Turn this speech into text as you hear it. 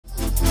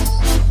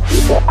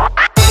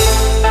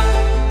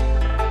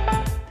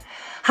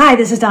Hi,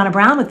 this is Donna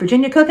Brown with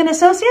Virginia Cook &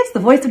 Associates, the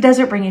voice of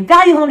desert, bringing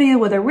value home to you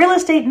with a real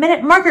estate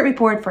minute market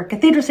report for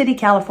Cathedral City,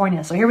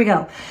 California. So here we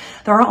go.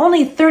 There are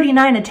only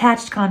 39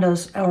 attached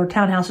condos or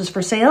townhouses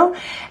for sale,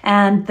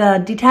 and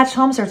the detached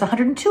homes, there's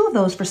 102 of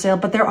those for sale,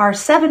 but there are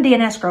 70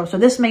 in escrow. So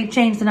this may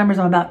change the numbers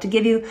I'm about to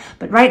give you,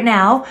 but right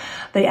now,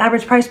 the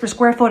average price per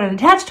square foot in an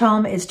attached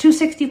home is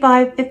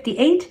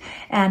 $265.58,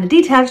 and a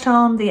detached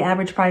home, the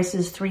average price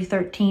is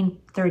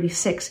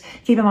 $313.36.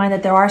 Keep in mind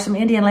that there are some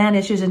Indian land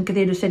issues in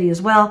Cathedral City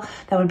as well.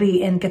 That would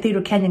be in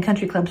Cathedral Canyon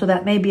Country Club, so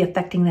that may be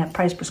affecting that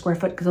price per square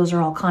foot because those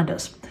are all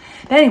condos.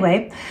 But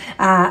anyway,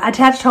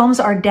 attached homes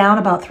are down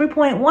about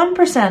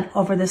 3.1%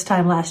 over this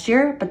time last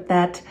year, but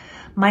that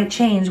might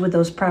change with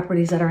those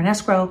properties that are in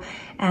escrow.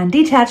 And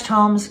detached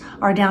homes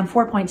are down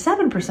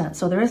 4.7%,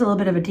 so there is a little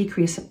bit of a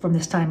decrease from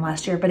this time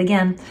last year. But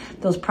again,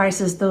 those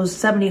prices, those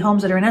 70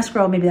 homes that are in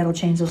escrow, maybe that'll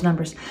change those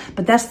numbers.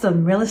 But that's the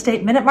Real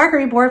Estate Minute Market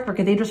Report for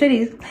Cathedral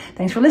City.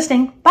 Thanks for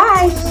listening.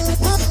 Bye!